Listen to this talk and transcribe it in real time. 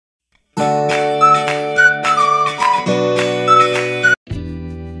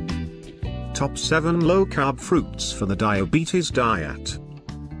top 7 low-carb fruits for the diabetes diet.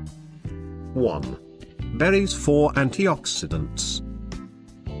 1. Berries for antioxidants.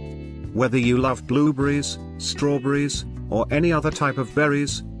 Whether you love blueberries, strawberries, or any other type of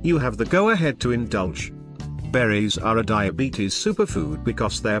berries, you have the go-ahead to indulge. Berries are a diabetes superfood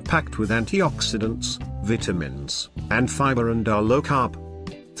because they're packed with antioxidants, vitamins, and fiber and are low-carb.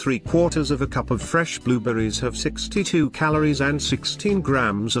 3/4 of a cup of fresh blueberries have 62 calories and 16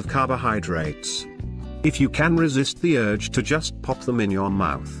 grams of carbohydrates. If you can resist the urge to just pop them in your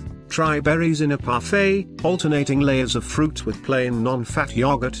mouth, try berries in a parfait, alternating layers of fruit with plain non-fat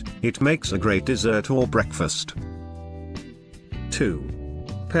yogurt. It makes a great dessert or breakfast. 2.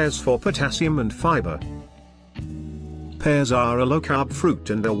 Pears for potassium and fiber. Pears are a low-carb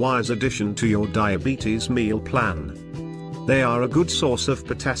fruit and a wise addition to your diabetes meal plan. They are a good source of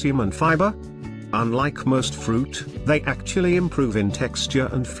potassium and fiber. Unlike most fruit, they actually improve in texture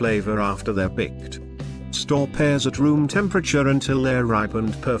and flavor after they're picked. Store pears at room temperature until they're ripe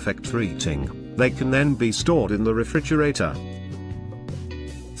and perfect for eating. They can then be stored in the refrigerator.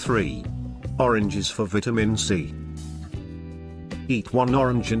 3. Oranges for vitamin C. Eat 1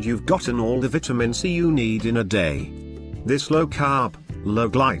 orange and you've gotten all the vitamin C you need in a day. This low-carb, low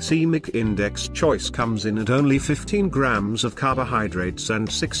glycemic index choice comes in at only 15 grams of carbohydrates and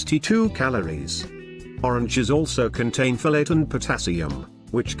 62 calories. Oranges also contain folate and potassium,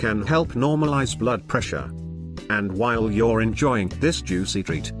 which can help normalize blood pressure. And while you're enjoying this juicy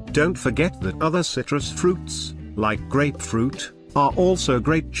treat, don't forget that other citrus fruits, like grapefruit, are also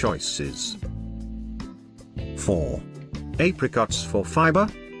great choices. 4. Apricots for fiber.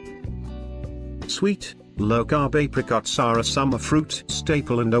 Sweet, low-carb apricots are a summer fruit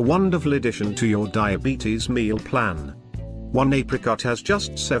staple and a wonderful addition to your diabetes meal plan. 1 apricot has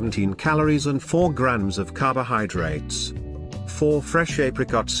just 17 calories and 4 grams of carbohydrates. 4 fresh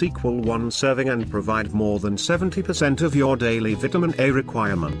apricots equal 1 serving and provide more than 70% of your daily vitamin A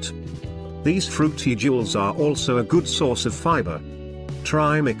requirement. These fruity jewels are also a good source of fiber.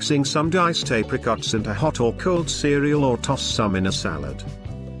 Try mixing some diced apricots into hot or cold cereal or toss some in a salad.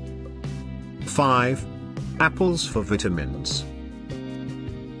 5. Apples for vitamins.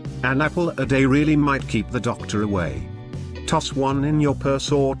 An apple a day really might keep the doctor away. Toss one in your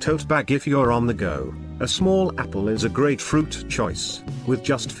purse or tote bag if you're on the go. A small apple is a great fruit choice, with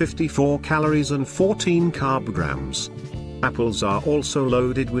just 54 calories and 14 carb grams. Apples are also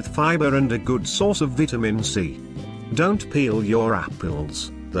loaded with fiber and a good source of vitamin C. Don't peel your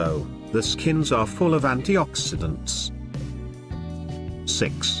apples, though, the skins are full of antioxidants.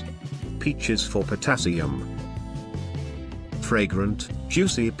 6. Peaches for potassium. Fragrant,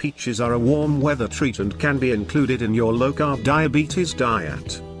 juicy peaches are a warm weather treat and can be included in your low-carb diabetes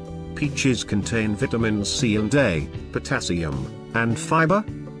diet. Peaches contain vitamins C and A, potassium, and fiber.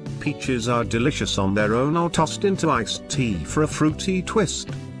 Peaches are delicious on their own or tossed into iced tea for a fruity twist.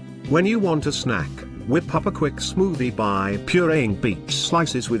 When you want a snack, whip up a quick smoothie by pureeing peach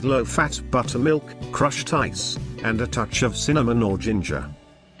slices with low-fat buttermilk, crushed ice, and a touch of cinnamon or ginger.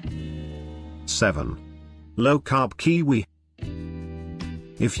 7. Low-carb kiwi.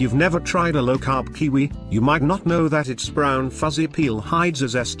 If you've never tried a low-carb kiwi, you might not know that its brown fuzzy peel hides a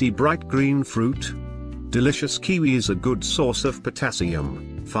zesty bright green fruit. Delicious kiwi is a good source of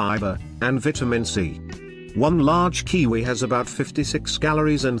potassium, fiber, and vitamin C. 1 large kiwi has about 56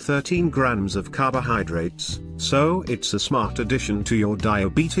 calories and 13 grams of carbohydrates, so it's a smart addition to your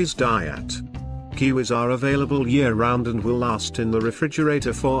diabetes diet. Kiwis are available year-round and will last in the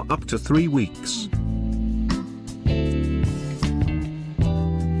refrigerator for up to 3 weeks.